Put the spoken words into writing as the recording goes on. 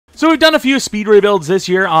So we've done a few speed rebuilds this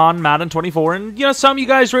year on Madden 24, and you know, some you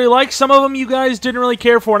guys really like, some of them you guys didn't really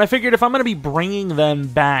care for, and I figured if I'm going to be bringing them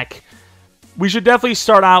back, we should definitely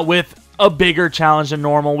start out with a bigger challenge than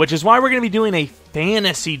normal, which is why we're going to be doing a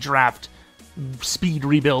fantasy draft speed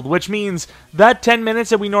rebuild, which means that 10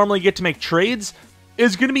 minutes that we normally get to make trades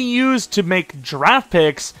is going to be used to make draft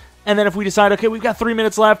picks, and then if we decide, okay, we've got 3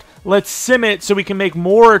 minutes left, let's sim it so we can make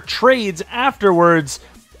more trades afterwards.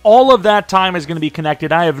 All of that time is going to be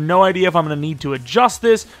connected. I have no idea if I'm going to need to adjust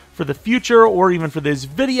this for the future or even for this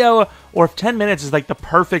video, or if 10 minutes is like the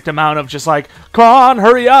perfect amount of just like, come on,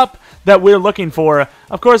 hurry up, that we're looking for.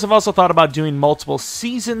 Of course, I've also thought about doing multiple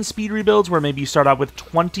season speed rebuilds where maybe you start out with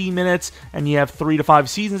 20 minutes and you have 3 to 5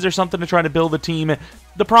 seasons or something to try to build a team.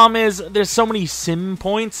 The problem is there's so many sim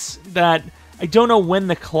points that I don't know when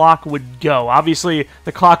the clock would go. Obviously,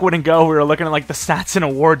 the clock wouldn't go. We were looking at like the stats and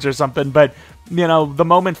awards or something, but you know, the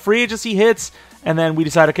moment free agency hits, and then we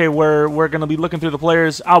decide, okay, we're going to be looking through the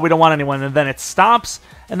players. Oh, we don't want anyone, and then it stops.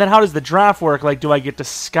 And then how does the draft work? Like, do I get to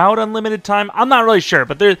scout unlimited time? I'm not really sure,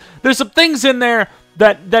 but there's some things in there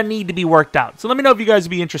that need to be worked out. So let me know if you guys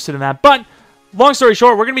would be interested in that. But long story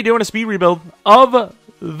short, we're going to be doing a speed rebuild of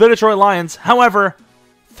the Detroit Lions. However,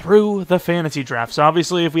 through the fantasy draft. So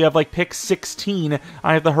obviously, if we have like pick 16,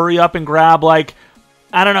 I have to hurry up and grab like,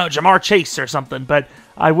 I don't know, Jamar Chase or something. But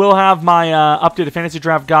I will have my updated fantasy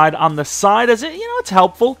draft guide on the side, as it, you know, it's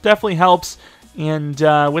helpful, definitely helps. And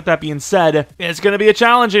with that being said, it's going to be a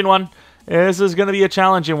challenging one. This is going to be a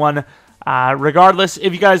challenging one. Regardless,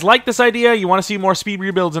 if you guys like this idea, you want to see more speed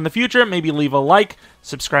rebuilds in the future, maybe leave a like,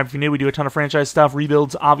 subscribe if you're new. We do a ton of franchise stuff,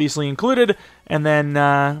 rebuilds obviously included, and then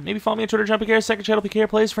maybe follow me on Twitter, Jeromepkr, second channel PKR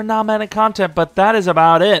plays for non-Madden content, but that is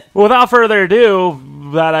about it. Without further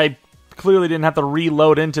ado, that I clearly didn't have to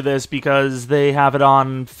reload into this because they have it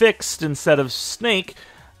on fixed instead of snake.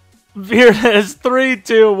 Here it is, 3,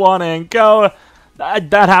 2, 1, and go.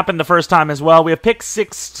 That happened the first time as well. We have pick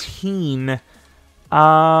 16.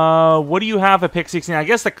 What do you have at pick 16? I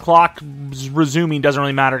guess the clock resuming doesn't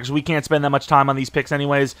really matter because we can't spend that much time on these picks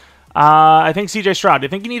anyways. I think CJ Stroud. I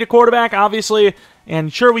think you need a quarterback, obviously,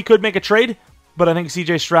 and sure, we could make a trade, but I think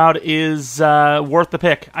CJ Stroud is worth the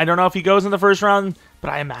pick. I don't know if he goes in the first round, but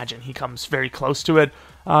I imagine he comes very close to it.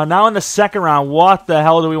 Now in the second round, what the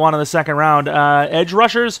hell do we want in the second round? Edge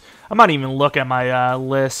rushers? I might even look at my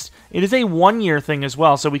list. It is a one-year thing as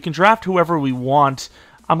well, so we can draft whoever we want.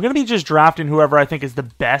 I'm going to be just drafting whoever I think is the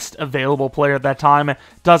best available player at that time. It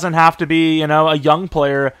doesn't have to be, you know, a young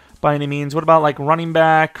player by any means. What about like running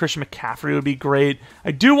back? Christian McCaffrey would be great.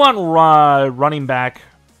 I do want running back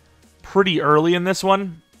pretty early in this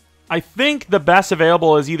one. I think the best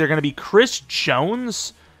available is either going to be Chris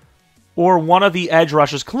Jones or one of the edge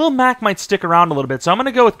rushers. Khalil Mack might stick around a little bit, so I'm going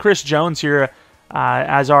to go with Chris Jones here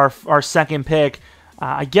as our second pick.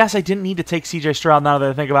 I guess I didn't need to take CJ Stroud now that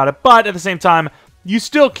I think about it, but at the same time, you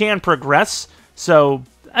still can progress, so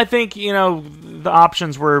I think, you know, the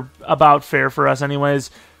options were about fair for us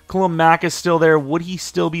anyways. Khalil Mack is still there. Would he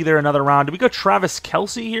still be there another round? Do we go Travis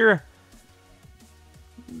Kelce here?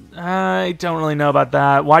 I don't really know about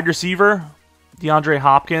that. Wide receiver? DeAndre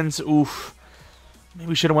Hopkins? Oof. Maybe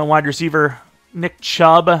we should have went wide receiver. Nick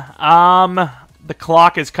Chubb. The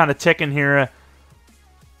clock is kind of ticking here.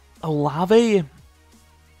 Olave?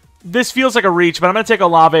 This feels like a reach, but I'm going to take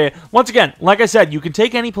Olave. Once again, like I said, you can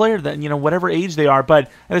take any player that, you know, whatever age they are, but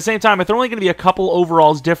at the same time, if they're only going to be a couple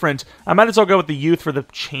overalls different, I might as well go with the youth for the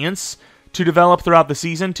chance to develop throughout the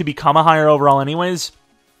season to become a higher overall anyways.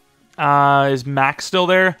 Is Mac still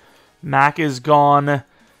there? Mac is gone.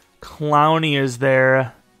 Clowney is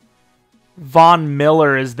there. Von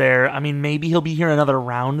Miller is there. I mean, maybe he'll be here another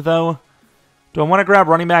round, though. Do I want to grab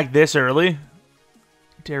running back this early?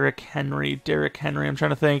 Derrick Henry, I'm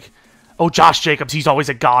trying to think. Oh, Josh Jacobs, he's always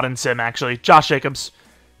a god in sim, actually. Josh Jacobs,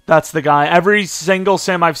 that's the guy. Every single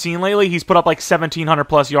sim I've seen lately, he's put up like 1,700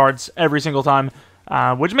 plus yards every single time,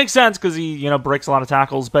 which makes sense because he, you know, breaks a lot of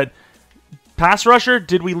tackles. But pass rusher,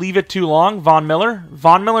 did we leave it too long? Von Miller?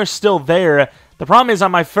 Von Miller's still there. The problem is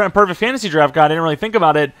on my perfect fantasy draft guide, I didn't really think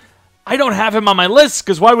about it. I don't have him on my list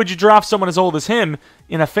because why would you draft someone as old as him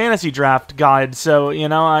in a fantasy draft guide? So, you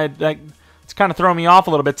know, it's kind of throwing me off a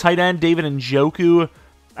little bit. Tight end, David Njoku.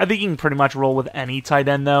 I think you can pretty much roll with any tight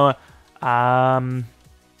end, though. Do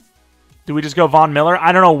we just go Von Miller?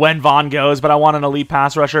 I don't know when Von goes, but I want an elite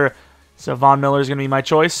pass rusher. So Von Miller is going to be my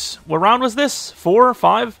choice. What round was this? 4,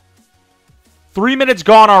 5? 3 minutes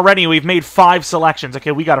gone already. We've made 5 selections.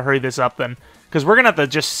 Okay, we got to hurry this up then, because we're going to have to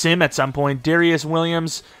just sim at some point. Darius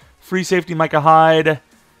Williams, free safety Micah Hyde.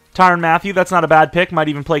 Tyrann Mathieu, that's not a bad pick. Might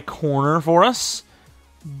even play corner for us.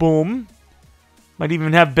 Boom. Might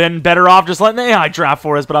even have been better off just letting the AI draft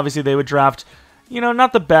for us, but obviously they would draft, you know,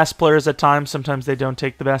 not the best players at times. Sometimes they don't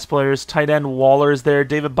take the best players. Tight end Waller is there.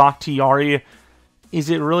 David Bakhtiari.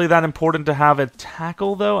 Is it really that important to have a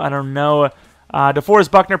tackle, though? I don't know.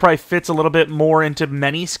 DeForest Buckner probably fits a little bit more into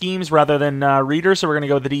many schemes rather than Reader, so we're going to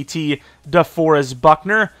go with the DT DeForest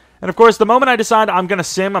Buckner. And, of course, the moment I decide I'm going to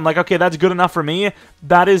sim, I'm like, okay, that's good enough for me.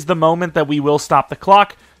 That is the moment that we will stop the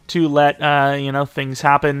clock to let, you know, things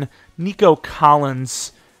happen. Nico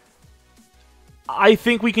Collins. I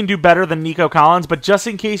think we can do better than Nico Collins, but just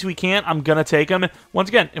in case we can't, I'm going to take him. Once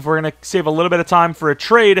again, if we're going to save a little bit of time for a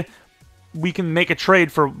trade, we can make a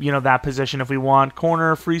trade for, you know, that position if we want.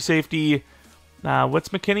 Corner, free safety. What's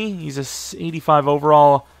McKinney? He's a 85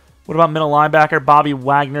 overall. What about middle linebacker? Bobby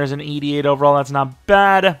Wagner's an 88 overall. That's not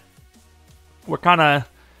bad. We're kind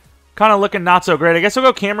of looking not so great. I guess we'll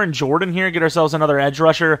go Cameron Jordan here, get ourselves another edge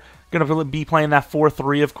rusher. Going to be playing that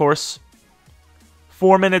 4-3, of course.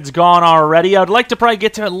 4 minutes gone already. I'd like to probably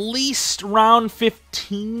get to at least round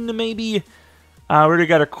 15, maybe. We already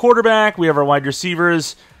got our quarterback. We have our wide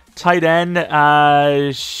receivers. Tight end.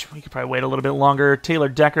 We could probably wait a little bit longer. Taylor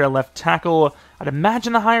Decker at left tackle. I'd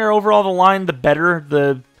imagine the higher overall the line, the better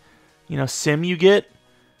the, you know, sim you get.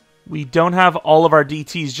 We don't have all of our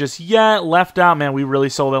DTs just yet. Left out, man, we really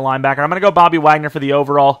sold a linebacker. I'm going to go Bobby Wagner for the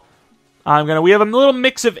overall. We have a little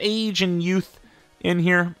mix of age and youth in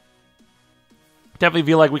here. Definitely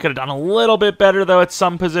feel like we could have done a little bit better, though, at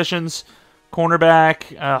some positions.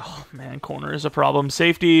 Cornerback. Oh, man, corner is a problem.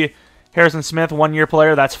 Safety. Harrison Smith, 1-year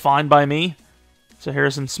player. That's fine by me. So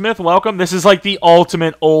Harrison Smith, welcome. This is like the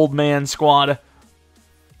ultimate old man squad.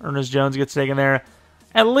 Ernest Jones gets taken there.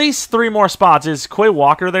 At least 3 more spots. Is Quay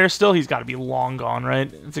Walker there still? He's got to be long gone,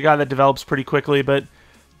 right? It's a guy that develops pretty quickly, but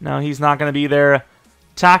no, he's not going to be there.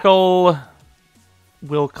 Tackle.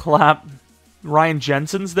 Will Clapp. Ryan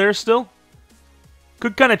Jensen's there still.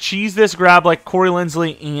 Could kind of cheese this, grab like Corey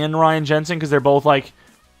Linsley and Ryan Jensen because they're both like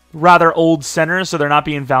rather old centers, so they're not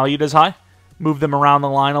being valued as high. Move them around the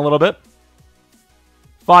line a little bit.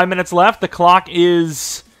 5 minutes left. The clock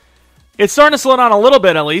is... It's starting to slow down a little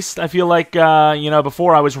bit, at least. I feel like, you know,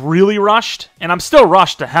 before I was really rushed, and I'm still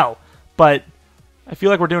rushed to hell, but I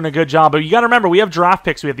feel like we're doing a good job. But you got to remember, we have draft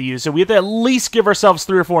picks we have to use, so we have to at least give ourselves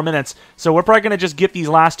 3 or 4 minutes. So we're probably going to just get these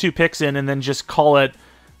last 2 picks in and then just call it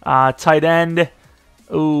tight end.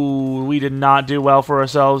 Ooh, we did not do well for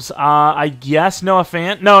ourselves. I guess Noah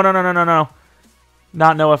Fant. No.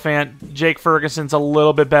 Not Noah Fant. Jake Ferguson's a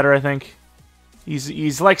little bit better, I think.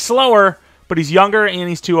 He's like slower, but he's younger and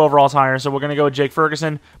he's 2 overalls higher. So we're going to go with Jake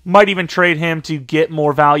Ferguson. Might even trade him to get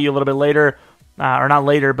more value a little bit later. Or not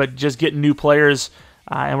later, but just get new players.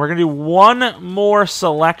 And we're going to do 1 more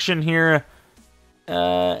selection here.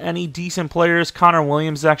 Any decent players? Connor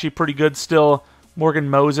Williams is actually pretty good still. Morgan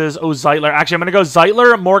Moses. Oh, Zeitler. Actually, I'm going to go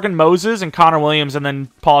Zeitler, Morgan Moses, and Connor Williams, and then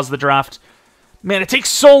pause the draft. Man, it takes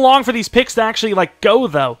so long for these picks to actually, like, go,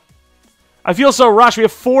 though. I feel so rushed. We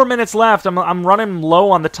have 4 minutes left. I'm running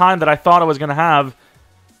low on the time that I thought I was going to have.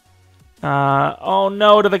 Oh,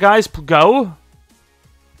 no. Do the guys go?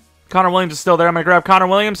 Connor Williams is still there. I'm going to grab Connor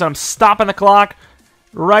Williams, and I'm stopping the clock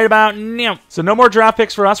right about now. So no more draft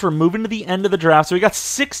picks for us. We're moving to the end of the draft. So we got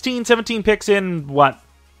 16, 17 picks in, what?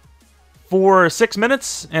 For 6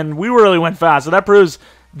 minutes, and we really went fast. So that proves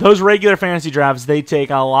those regular fantasy drafts, they take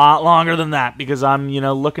a lot longer than that because I'm, you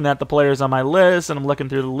know, looking at the players on my list, and I'm looking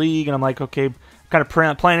through the league, and I'm like, okay, kind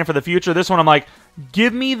of planning for the future. This one, I'm like,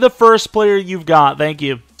 give me the first player you've got. Thank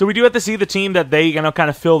you. So we do have to see the team that they, you know, kind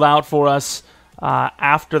of filled out for us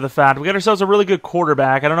after the fact. We got ourselves a really good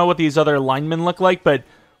quarterback. I don't know what these other linemen look like, but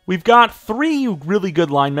we've got 3 really good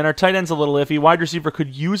linemen. Our tight end's a little iffy. Wide receiver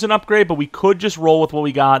could use an upgrade, but we could just roll with what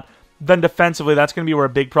we got. Then defensively, that's going to be where a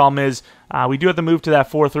big problem is. We do have to move to that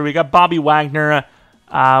 4-3. We got Bobby Wagner.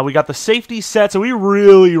 We got the safety set, so we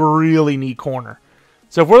really, really need corner.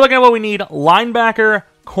 So if we're looking at what we need, linebacker,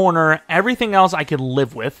 corner, everything else I can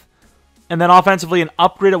live with. And then offensively, an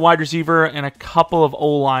upgrade at wide receiver and a couple of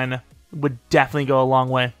O-line would definitely go a long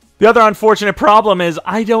way. The other unfortunate problem is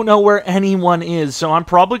I don't know where anyone is, so I'm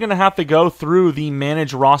probably going to have to go through the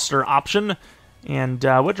manage roster option. And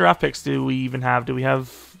what draft picks do we even have? Do we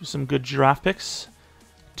have some good draft picks?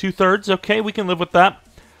 2/3. Okay, we can live with that.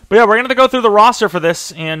 But yeah, we're going to go through the roster for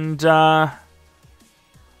this. And yeah,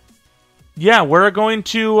 we're going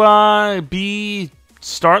to be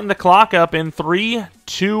starting the clock up in 3,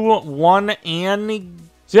 2, 1, and...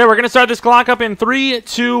 So yeah, we're going to start this clock up in 3,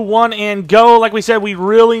 2, 1, and go. Like we said, we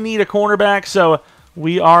really need a cornerback, so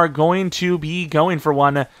we are going to be going for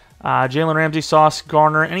one. Jalen Ramsey, Sauce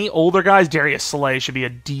Gardner, any older guys? Darius Slay should be a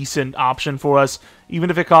decent option for us. Even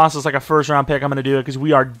if it costs us like a first-round pick, I'm going to do it because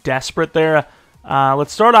we are desperate there.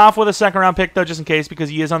 Let's start off with a second-round pick, though, just in case, because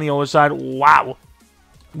he is on the older side. Wow.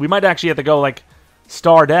 We might actually have to go, like,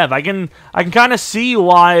 star dev. I can kind of see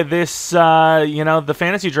why this, the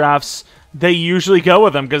fantasy drafts, they usually go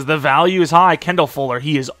with him, because the value is high. Kendall Fuller,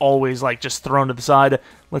 he is always, like, just thrown to the side.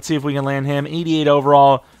 Let's see if we can land him. 88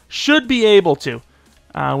 overall. Should be able to.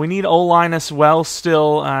 We need O-line as well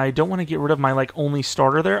still. I don't want to get rid of my, like, only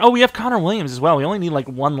starter there. Oh, we have Connor Williams as well. We only need, like,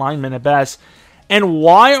 one lineman at best. And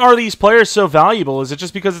why are these players so valuable? Is it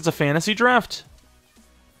just because it's a fantasy draft?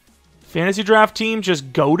 Fantasy draft team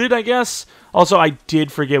just goated, I guess? Also, I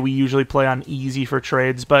did forget we usually play on easy for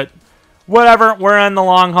trades, but whatever. We're in the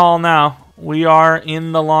long haul now. We are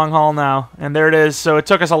in the long haul now. And there it is. So it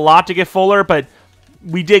took us a lot to get Fuller, but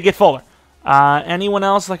we did get Fuller. Anyone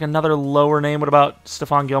else? Like another lower name? What about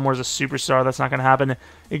Stephon Gilmore's a superstar? That's not going to happen.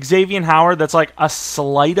 Xavier Howard, that's like a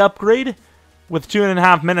slight upgrade. With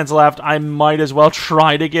 2.5 minutes left, I might as well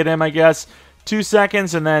try to get him, I guess. 2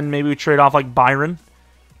 seconds, and then maybe we trade off like Byron.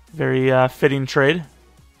 Very fitting trade.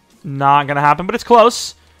 Not going to happen, but it's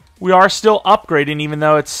close. We are still upgrading, even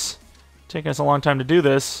though it's taking us a long time to do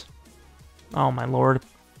this. Oh, my lord.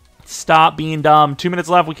 Stop being dumb. 2 minutes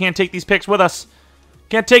left. We can't take these picks with us.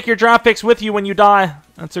 Can't take your draft picks with you when you die.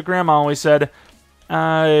 That's what Grandma always said.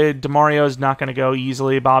 DeMario's not going to go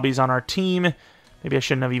easily. Bobby's on our team. Maybe I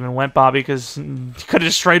shouldn't have even went Bobby because you could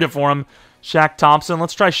have just traded for him. Shaq Thompson.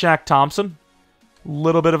 Let's try Shaq Thompson.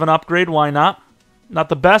 Little bit of an upgrade. Why not? Not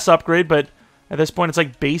the best upgrade, but at this point it's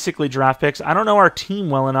like basically draft picks. I don't know our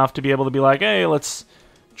team well enough to be able to be like, hey, let's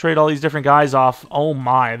trade all these different guys off. Oh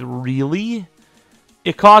my, really?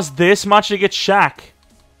 It cost this much to get Shaq.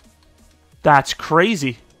 That's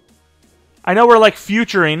crazy. I know we're like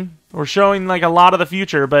futuring. We're showing like a lot of the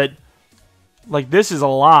future, but like this is a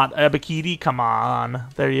lot. Ebikidi, come on.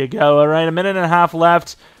 There you go. All right, 1.5 minutes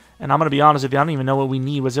left. And I'm going to be honest with you, I don't even know what we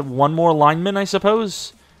need. Was it one more lineman, I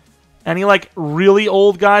suppose? Any like really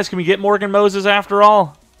old guys? Can we get Morgan Moses after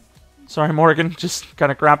all? Sorry, Morgan. Just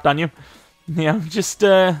kind of crapped on you. Yeah, just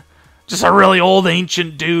a really old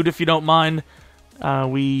ancient dude, if you don't mind.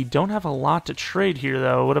 We don't have a lot to trade here,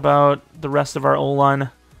 though. What about the rest of our O-line?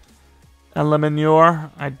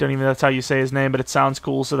 Elemenor. I don't even know that's how you say his name, but it sounds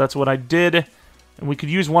cool, so that's what I did. And we could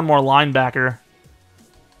use one more linebacker.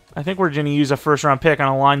 I think we're going to use a first-round pick on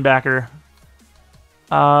a linebacker.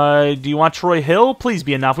 Do you want Troy Hill? Please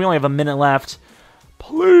be enough. We only have 1 minute left.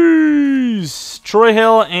 Please! Troy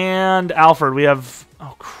Hill and Alfred. We have...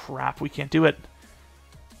 Oh, crap. We can't do it.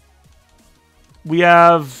 We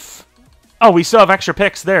have... Oh, we still have extra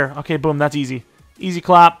picks there. Okay, boom, that's easy. Easy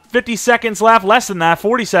clap. 50 seconds left. Less than that.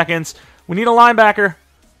 40 seconds. We need a linebacker.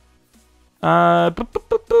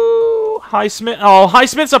 Highsmith. Oh,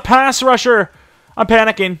 Highsmith's a pass rusher. I'm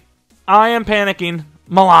panicking. I am panicking.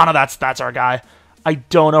 Milano, that's our guy. I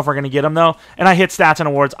don't know if we're going to get him, though. And I hit stats and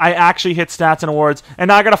awards. I actually hit stats and awards. And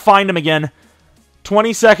now I got to find him again.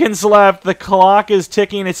 20 seconds left. The clock is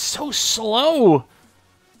ticking. It's so slow.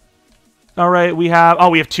 All right, we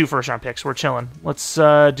have 2 first-round picks. We're chilling. Let's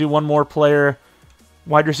do one more player.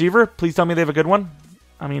 Wide receiver. Please tell me they have a good one.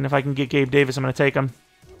 I mean, if I can get Gabe Davis, I'm going to take him.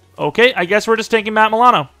 Okay, I guess we're just taking Matt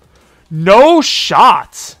Milano. No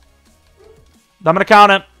shots. I'm going to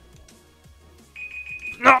count it.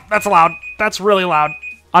 No, that's loud. That's really loud.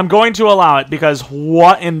 I'm going to allow it because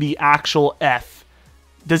what in the actual F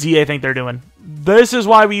does EA think they're doing? This is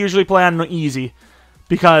why we usually play on easy.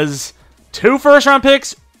 Because 2 first-round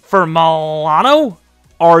picks for Milano?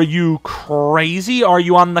 Are you crazy? Are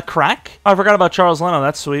you on the crack? Oh, I forgot about Charles Leno.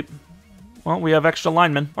 That's sweet. Well, we have extra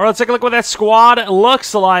linemen. All right, let's take a look what that squad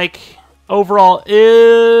looks like. Overall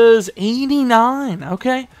is 89.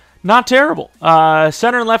 Okay, not terrible.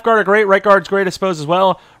 Center and left guard are great. Right guard's great, I suppose, as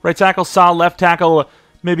well. Right tackle, solid. Left tackle,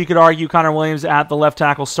 maybe you could argue Connor Williams at the left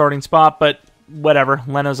tackle starting spot, but whatever.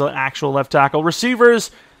 Leno's an actual left tackle. Receivers,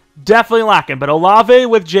 definitely lacking, but Olave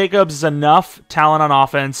with Jacobs is enough talent on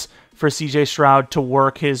offense for CJ Stroud to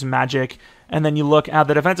work his magic. And then you look at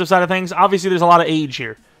the defensive side of things. Obviously, there's a lot of age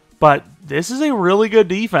here, but this is a really good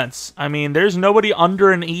defense. I mean, there's nobody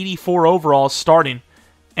under an 84 overall starting.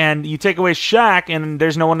 And you take away Shaq, and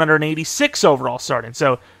there's no one under an 86 overall starting.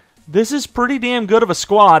 So this is pretty damn good of a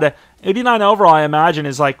squad. 89 overall, I imagine,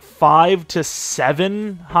 is like 5 to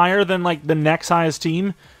 7 higher than like the next highest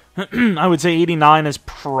team. I would say 89 is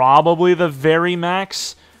probably the very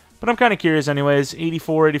max. But I'm kind of curious anyways.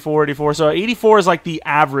 84, 84, 84. So 84 is like the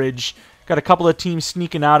average. Got a couple of teams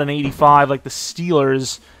sneaking out in 85, like the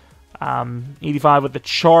Steelers. 85 with the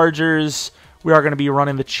Chargers. We are going to be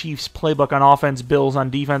running the Chiefs playbook on offense, Bills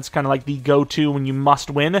on defense, kind of like the go-to when you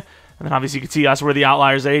must win. And then obviously you can see us, we're the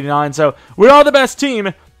outliers at 89. So we are the best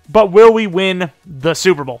team, But will we win the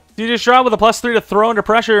Super Bowl? CJ Stroud with a +3 to throw under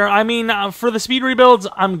pressure. I mean, for the speed rebuilds,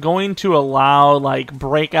 I'm going to allow, like,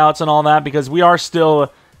 breakouts and all that because we are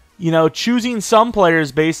still, you know, choosing some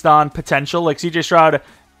players based on potential. Like CJ Stroud,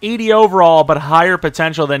 80 overall, but higher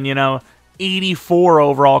potential than, you know, 84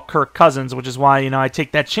 overall Kirk Cousins, which is why, you know, I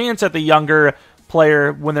take that chance at the younger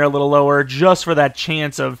player when they're a little lower just for that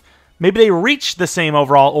chance of maybe they reach the same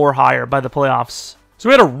overall or higher by the playoffs. So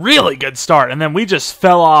we had a really good start, and then we just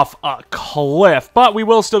fell off a cliff. But we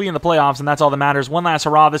will still be in the playoffs, and that's all that matters. One last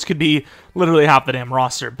hurrah. This could be literally half the damn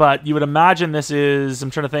roster. But you would imagine this is, I'm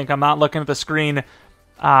trying to think, I'm not looking at the screen.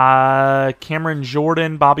 Cameron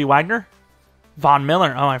Jordan, Bobby Wagner? Von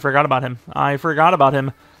Miller. Oh, I forgot about him.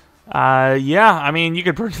 Yeah, I mean, you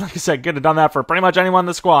could, like I said, could have done that for pretty much anyone in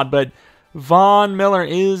the squad. But Von Miller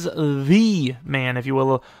is the man, if you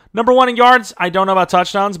will. Number 1 in yards. I don't know about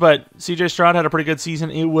touchdowns, but CJ Stroud had a pretty good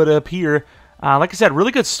season, it would appear. Like I said,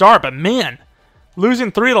 really good start, but man,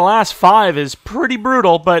 losing 3 of the last 5 is pretty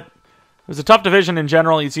brutal, but it was a tough division in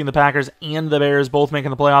general. You'd seen the Packers and the Bears both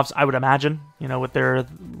making the playoffs, I would imagine, you know, with their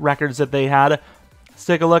records that they had. Let's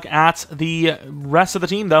take a look at the rest of the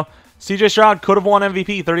team, though. CJ Stroud could have won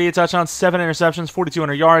MVP, 38 touchdowns, 7 interceptions,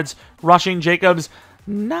 4,200 yards. Rushing, Jacobs,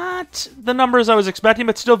 not the numbers I was expecting,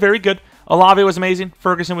 but still very good. Olave was amazing.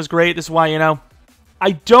 Ferguson was great. This is why, you know,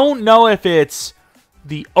 I don't know if it's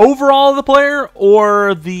the overall of the player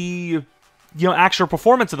or the, you know, actual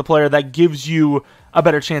performance of the player that gives you a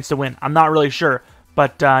better chance to win. I'm not really sure.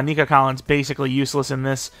 But Nico Collins, basically useless in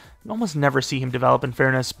this. You almost never see him develop, in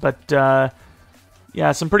fairness. But,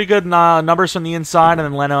 yeah, some pretty good numbers from the inside. And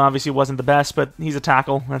then Leno obviously wasn't the best, but he's a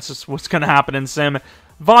tackle. That's just what's going to happen in Sim.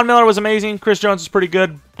 Von Miller was amazing. Chris Jones was pretty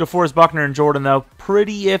good. DeForest Buckner and Jordan, though,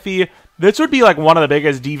 pretty iffy. This would be like one of the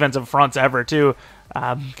biggest defensive fronts ever, too.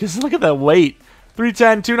 Because look at the weight.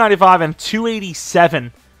 310, 295, and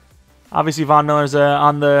 287. Obviously, Von Miller's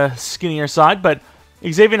on the skinnier side, but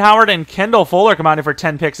Xavier Howard and Kendall Fuller combining for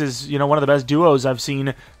 10 picks is, you know, one of the best duos I've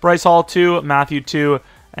seen. Bryce Hall, 2, Matthew, 2,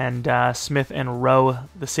 and Smith and Rowe,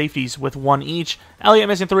 the safeties, with 1 each. Elliott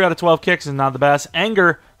missing 3 out of 12 kicks is not the best.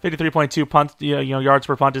 Anger, 53.2 punt, you know, yards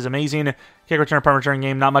per punt is amazing. Kick return, punt return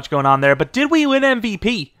game, not much going on there. But did we win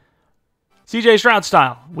MVP? CJ Stroud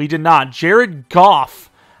style. We did not. Jared Goff.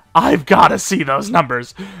 I've got to see those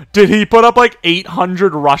numbers. Did he put up like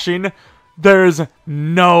 800 rushing? There's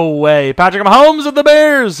no way. Patrick Mahomes of the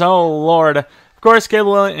Bears. Oh, Lord. Of course,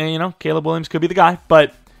 Caleb Williams could be the guy,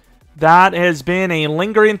 but that has been a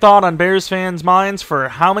lingering thought on Bears fans' minds for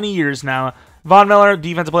how many years now? Von Miller,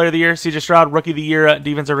 Defensive Player of the Year. CJ Stroud, Rookie of the Year.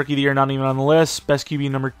 Defensive Rookie of the Year, not even on the list. Best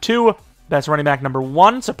QB, number 2. Best running back, number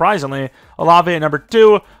 1, surprisingly. Olave at number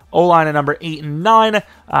 2. O-line at number 8 and 9.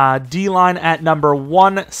 D-line at number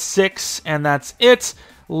 1, 6, and that's it.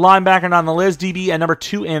 Linebacker not on the list. DB at number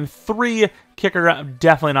 2 and 3. Kicker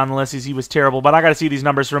definitely not on the list as he was terrible, but I got to see these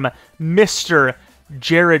numbers from Mr.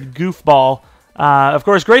 Jared Goofball. Of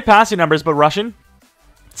course, great passing numbers, but rushing,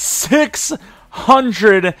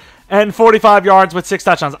 645 yards with 6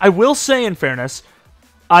 touchdowns. I will say, in fairness,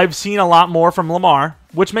 I've seen a lot more from Lamar,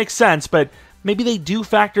 which makes sense, but maybe they do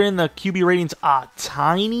factor in the QB ratings a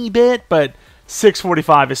tiny bit, but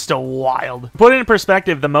 645 is still wild. Put it in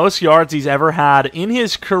perspective, the most yards he's ever had in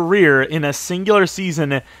his career in a singular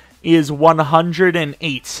season is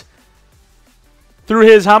 108. Through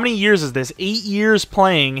his, how many years is this? 8 years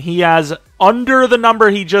playing, he has under the number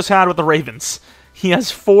he just had with the Ravens. He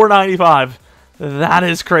has 495. That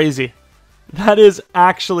is crazy. That is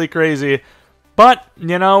actually crazy. But,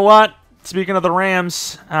 you know what? Speaking of the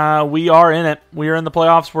Rams, we are in it. We are in the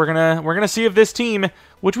playoffs. We're gonna see if this team,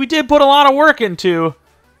 which we did put a lot of work into,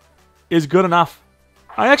 is good enough.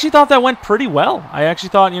 I actually thought that went pretty well. I actually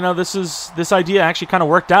thought, you know, this idea actually kind of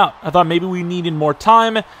worked out. I thought maybe we needed more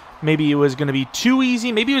time. Maybe it was going to be too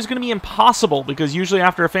easy. Maybe it was going to be impossible, because usually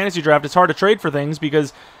after a fantasy draft, it's hard to trade for things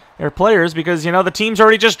because they're players, because, you know, the team's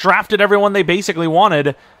already just drafted everyone they basically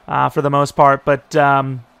wanted for the most part. But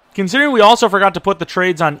considering we also forgot to put the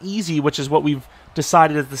trades on easy, which is what we've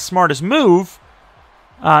decided is the smartest move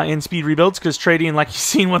in speed rebuilds, because trading, like you've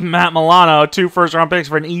seen with Matt Milano, 2 first-round picks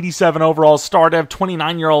for an 87 overall star to have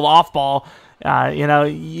 29-year-old off-ball, you know,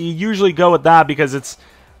 you usually go with that because it's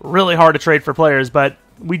really hard to trade for players. But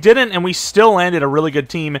we didn't, and we still landed a really good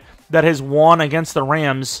team that has won against the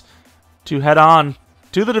Rams to head on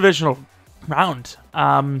to the divisional round.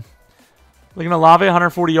 Looking at Olave,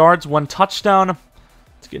 140 yards, 1 touchdown.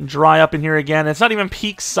 It's getting dry up in here again. It's not even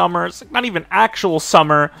peak summer. It's not even actual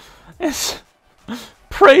summer. It's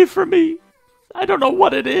pray for me. I don't know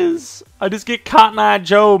what it is. I just get Cotton Eye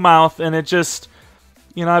Joe mouth, and it just,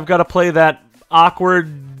 you know, I've got to play that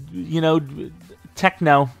awkward, you know,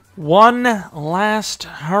 Techno. One last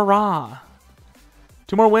hurrah.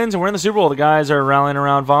 2 more wins and we're in the Super Bowl. The guys are rallying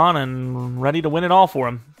around Vaughn and ready to win it all for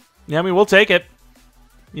him. Yeah, I mean, we'll take it.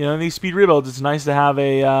 You know, in these speed rebuilds, it's nice to have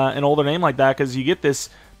an older name like that because you get this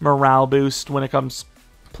morale boost when it comes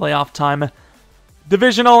playoff time.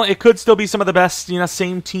 Divisional, it could still be some of the best, you know,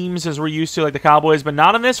 same teams as we're used to, like the Cowboys, but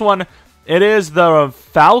not in this one. It is the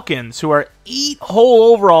Falcons, who are 8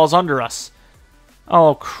 whole overalls under us.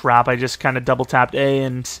 Oh, crap, I just kind of double-tapped A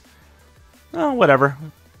and... oh, whatever.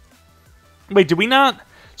 Wait, did we not?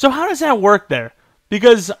 So how does that work there?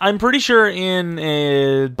 Because I'm pretty sure in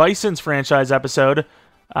a Bison's franchise episode,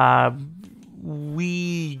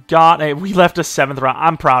 we left a 7th round.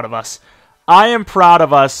 I'm proud of us. I am proud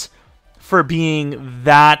of us for being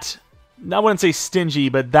that, I wouldn't say stingy,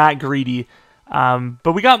 but that greedy.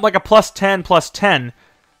 But we got like a +10/+10.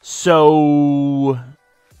 So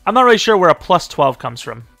I'm not really sure where a +12 comes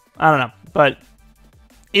from. I don't know. But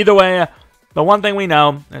either way, the one thing we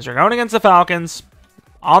know is we're going against the Falcons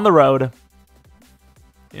on the road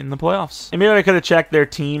in the playoffs. And maybe I could have checked their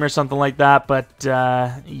team or something like that, but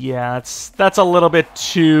yeah, that's a little bit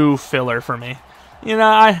too filler for me. You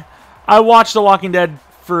know, I watched The Walking Dead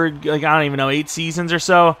for like, I don't even know, 8 seasons or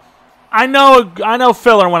so. I know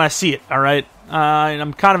filler when I see it. All right,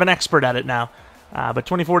 I'm kind of an expert at it now. But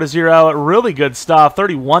 24-0, really good stuff.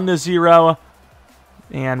 31-0,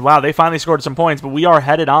 and wow, they finally scored some points. But we are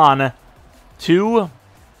headed on to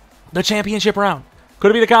the championship round.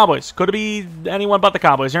 Could it be the Cowboys? Could it be anyone but the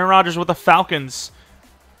Cowboys? Aaron Rodgers with the Falcons.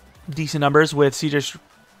 Decent numbers with CJ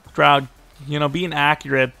Stroud, you know, being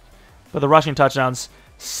accurate, but the rushing touchdowns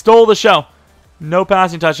stole the show. No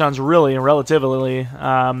passing touchdowns, really, relatively.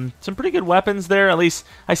 Some pretty good weapons there. At least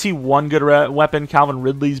I see one good weapon. Calvin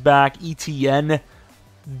Ridley's back. ETN.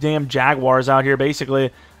 Damn Jaguars out here, basically.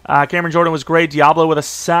 Cameron Jordan was great. Diablo with a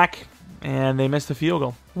sack, and they missed the field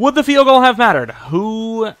goal. Would the field goal have mattered?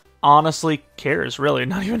 Who honestly cares, really?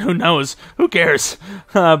 Not even who knows. Who cares?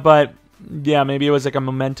 But, yeah, maybe it was like a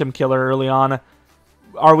momentum killer early on.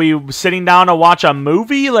 Are we sitting down to watch a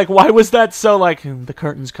movie? Like, why was that so, like, the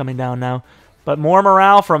curtain's coming down now? But more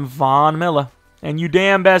morale from Von Miller. And you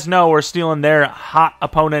damn best know we're stealing their hot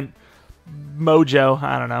opponent mojo.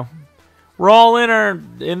 I don't know. We're all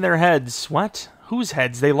in their heads. What? Whose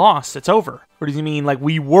heads? They lost. It's over. Or does he mean like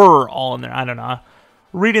we were all in there? I don't know.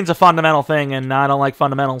 Reading's a fundamental thing, and I don't like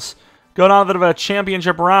fundamentals. Going on to the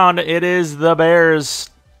championship round, it is the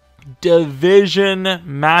Bears division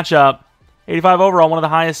matchup. 85 overall, one of the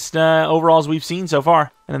highest overalls we've seen so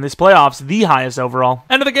far. And in this playoffs, the highest overall.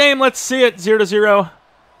 End of the game, let's see it. 0-0.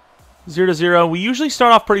 0-0. We usually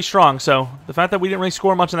start off pretty strong, so the fact that we didn't really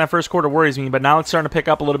score much in that first quarter worries me, but now it's starting to pick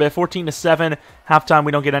up a little bit. 14-7. Halftime,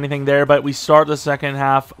 we don't get anything there, but we start the second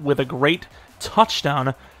half with a great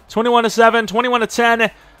touchdown. 21-7,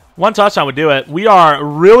 21-10. One touchdown would do it. We are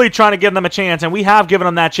really trying to give them a chance, and we have given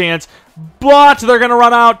them that chance, but they're going to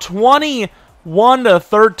run out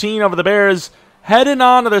 21-13 over the Bears, heading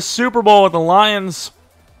on to the Super Bowl with the Lions.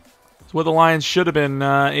 It's what the Lions should have been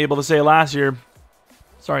able to say last year.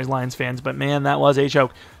 Sorry, Lions fans, but man, that was a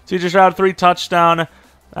choke. CJ Stroud, 3 touchdown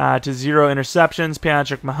to 0 interceptions.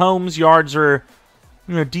 Patrick Mahomes, yards are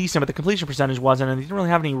decent, but the completion percentage wasn't, and he didn't really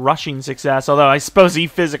have any rushing success, although I suppose he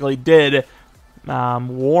physically did.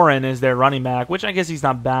 Warren is their running back, which I guess he's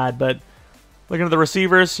not bad, but looking at the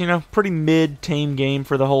receivers, pretty mid-tame game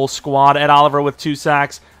for the whole squad. Ed Oliver with 2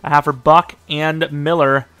 sacks, a half for Buck and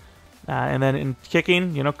Miller. And then in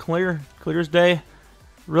kicking, clear as day.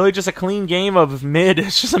 Really just a clean game of mid.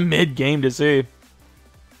 It's just a mid game to see.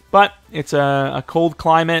 But it's a cold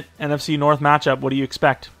climate NFC North matchup. What do you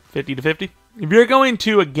expect? 50-50? If you're going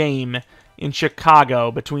to a game in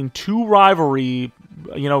Chicago between 2 rivals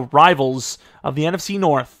of the NFC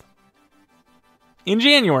North in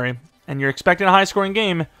January, and you're expecting a high-scoring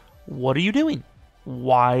game, what are you doing?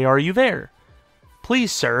 Why are you there?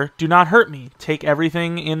 Please, sir, do not hurt me. Take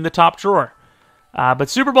everything in the top drawer. But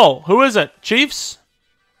Super Bowl, who is it? Chiefs?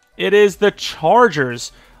 It is the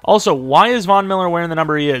Chargers. Also, why is Von Miller wearing the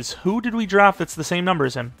number he is? Who did we draft that's the same number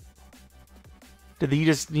as him? Did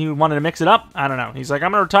he wanted to mix it up? I don't know. He's like,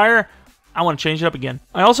 I'm going to retire. I want to change it up again.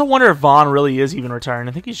 I also wonder if Von really is even retiring.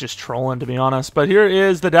 I think he's just trolling, to be honest. But here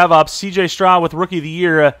is the DevOps. CJ Stroud with Rookie of the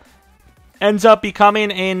Year ends up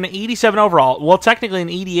becoming an 87 overall. Well, technically an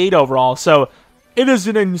 88 overall. So it is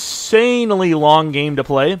an insanely long game to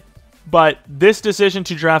play. But this decision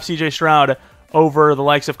to draft CJ Stroud over the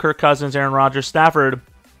likes of Kirk Cousins, Aaron Rodgers, Stafford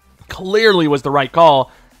clearly was the right call,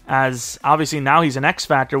 as obviously now he's an X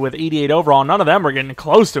factor with 88 overall. None of them were getting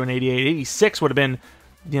close to an 88. 86 would have been,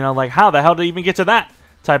 like, how the hell did he even get to that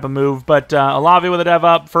type of move? But Olave with a dev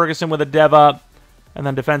up, Ferguson with a dev up, And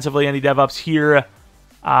then defensively, any dev ups here?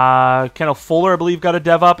 Kendall Fuller, I believe, got a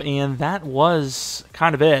dev up, and that was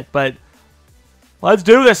kind of it. But let's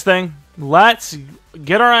do this thing. Let's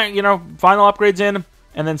get our final upgrades in,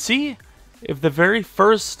 and then see if the very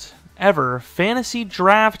first ever fantasy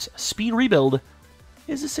draft speed rebuild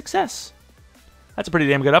is a success. That's a pretty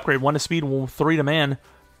damn good upgrade. 1 to speed, 3 to man.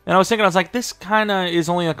 And I was like, this kind of is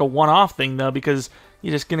only like a one-off thing, though, because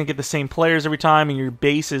you're just going to get the same players every time, and your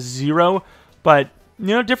base is 0. But,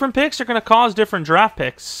 different picks are going to cause different draft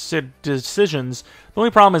picks decisions. The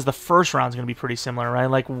only problem is the first round is going to be pretty similar, right?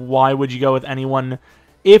 Like, why would you go with anyone,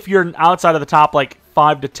 if you're outside of the top,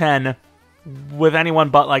 5 to 10, with anyone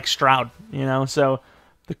but, Stroud, So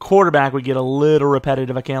the quarterback would get a little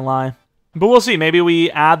repetitive, I can't lie. But we'll see. Maybe we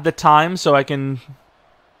add the time so I can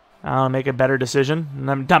make a better decision.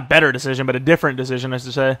 Not better decision, but a different decision, I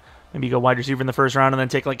should say. Maybe go wide receiver in the first round and then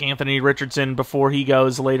take Anthony Richardson before he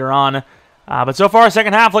goes later on. But so far,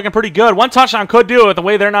 second half looking pretty good. 1 touchdown could do it the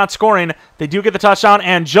way they're not scoring. They do get the touchdown,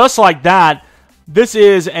 and just like that, this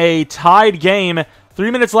is a tied game.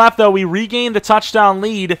 3 minutes left, though. We regain the touchdown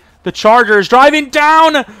lead. The Chargers driving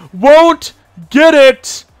down, won't get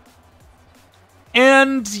it.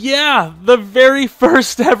 And yeah, the very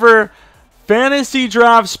first ever fantasy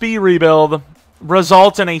draft speed rebuild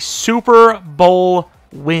results in a Super Bowl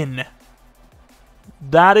win.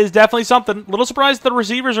 That is definitely something. A little surprised the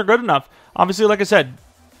receivers are good enough. Obviously, like I said,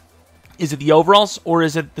 is it the overalls or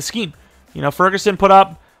is it the scheme? Ferguson put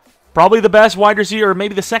up probably the best wide receiver, or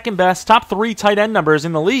maybe the second best, top 3 tight end numbers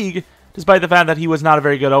in the league, despite the fact that he was not a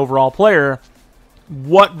very good overall player.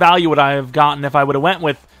 What value would I have gotten if I would have went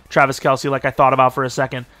with Travis Kelce like I thought about for a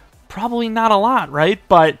second? Probably not a lot, right?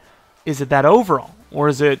 But is it that overall? Or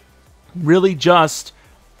is it really just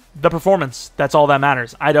the performance? That's all that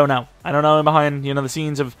matters. I don't know. I don't know behind, the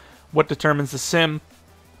scenes of what determines the sim.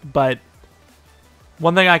 But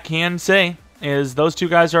one thing I can say is those two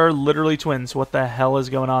guys are literally twins. What the hell is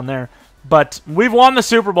going on there? But we've won the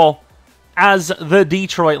Super Bowl as the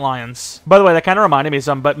Detroit Lions. By the way, that kind of reminded me of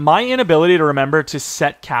something, but my inability to remember to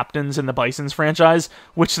set captains in the Bisons franchise,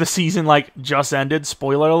 which the season, just ended,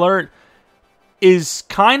 spoiler alert, is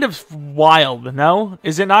kind of wild, no?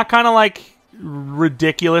 Is it not kind of,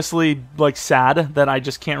 ridiculously, sad that I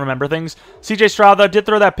just can't remember things? CJ Stroud, though, did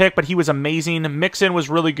throw that pick, but he was amazing. Mixon was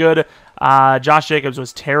really good. Josh Jacobs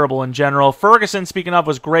was terrible in general. Ferguson, speaking of,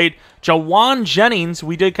 was great. Jawan Jennings,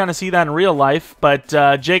 we did kind of see that in real life, but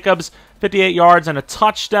Jacobs, 58 yards and a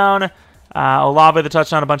touchdown. Olave, the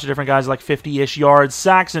touchdown, a bunch of different guys, 50-ish yards.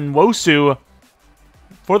 Sacks and Wosu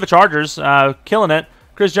for the Chargers, killing it.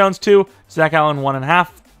 Chris Jones, 2. Zach Allen, 1.5.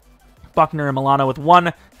 Buckner and Milano with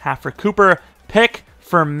 1. Half for Cooper. Pick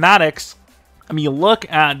for Maddox. I mean, you look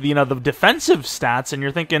at the defensive stats, and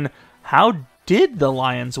you're thinking, how did the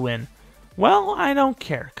Lions win? Well, I don't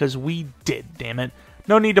care, because we did, damn it.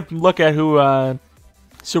 No need to look at who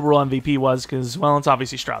Super Bowl MVP was, because, well, it's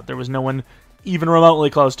obviously Stroud. There was no one even remotely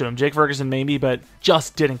close to him. Jake Ferguson maybe, but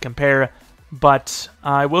just didn't compare. But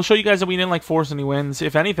I will show you guys that we didn't force any wins.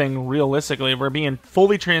 If anything, realistically, if we're being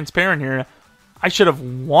fully transparent here, I should have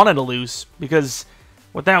wanted to lose, because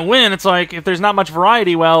with that win, it's if there's not much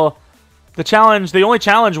variety, well, the only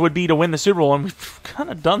challenge would be to win the Super Bowl, and we've kind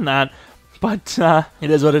of done that. But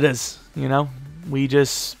it is what it is, We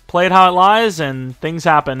just play it how it lies, and things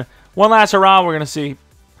happen. One last hurrah we're going to see.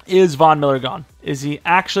 Is Von Miller gone? Is he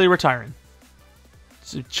actually retiring?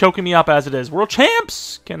 It's choking me up as it is. World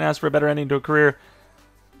champs! Can't ask for a better ending to a career.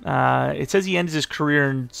 It says he ends his career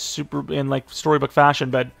in storybook fashion,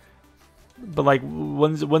 but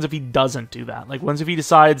when's if he doesn't do that? When's if he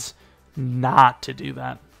decides not to do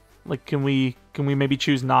that? Can we maybe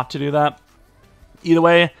choose not to do that? Either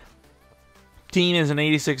way, Dean is an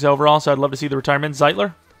 86 overall, so I'd love to see the retirement.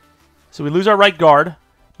 Zeitler. So we lose our right guard.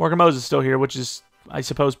 Morgan Moses is still here, which is, I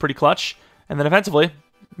suppose, pretty clutch. And then offensively,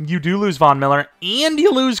 you do lose Von Miller, and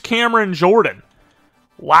you lose Cameron Jordan.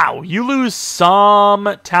 Wow, you lose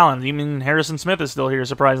some talent. Even Harrison Smith is still here,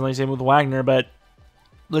 surprisingly, same with Wagner, but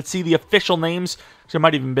let's see the official names. There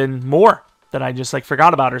might have even been more that I just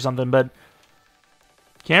forgot about or something, but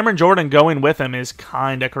Cameron Jordan going with him is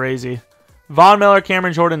kind of crazy. Von Miller,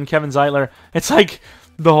 Cameron Jordan, and Kevin Zeitler. It's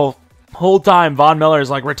the whole time Von Miller is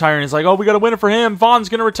retiring. It's oh, we got to win it for him. Von's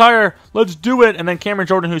going to retire. Let's do it. And then Cameron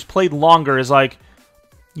Jordan, who's played longer, is I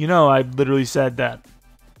literally said that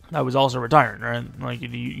I was also retiring, right?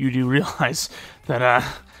 You do realize that,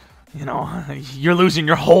 you're losing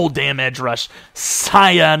your whole damn edge rush.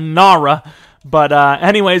 Sayonara. But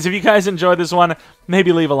anyways, if you guys enjoyed this one,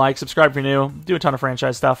 maybe leave a like, subscribe if you're new, do a ton of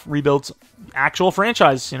franchise stuff, rebuilds, actual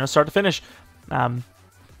franchise, start to finish.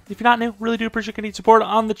 If you're not new, really do appreciate continued support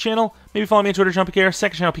on the channel. Maybe follow me on Twitter, Jeromepkr,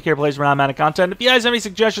 second channel, PK Plays around Madden content. If you guys have any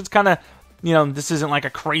suggestions, kind of, you know, this isn't like a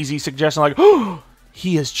crazy suggestion like, oh,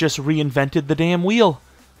 he has just reinvented the damn wheel.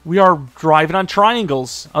 We are driving on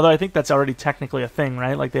triangles. Although I think that's already technically a thing,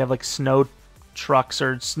 right? Like they have like snow trucks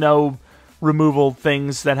or snow removal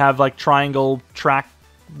things that have like triangle track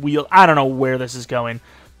wheel. I don't know where this is going.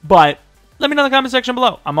 But let me know in the comment section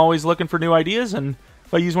below. I'm always looking for new ideas, and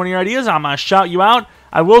if I use one of your ideas, I'm going to shout you out.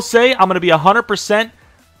 I will say I'm going to be 100%,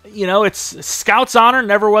 you know, it's Scout's honor,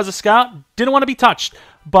 never was a Scout, didn't want to be touched.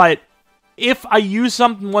 But if I use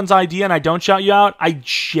someone's idea and I don't shout you out, I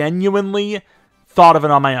genuinely thought of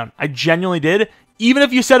it on my own. I genuinely did. Even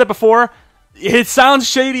if you said it before, it sounds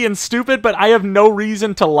shady and stupid, but I have no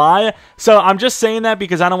reason to lie. So I'm just saying that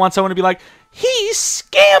because I don't want someone to be like, he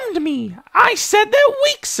scammed me. I said that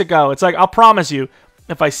weeks ago. It's like, I'll promise you,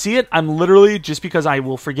 if I see it, I'm literally, just because I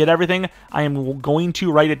will forget everything, I am going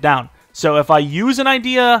to write it down. So if I use an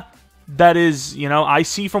idea that is, you know, I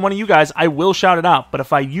see from one of you guys, I will shout it out. But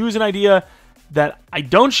if I use an idea that I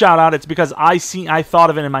don't shout out, it's because I thought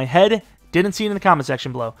of it in my head, didn't see it in the comment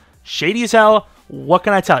section below. Shady as hell, what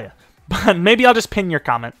can I tell you? But maybe I'll just pin your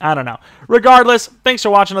comment. I don't know. Regardless, thanks for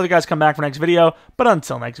watching. Other guys come back for next video. But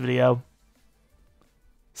until next video,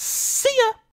 see ya!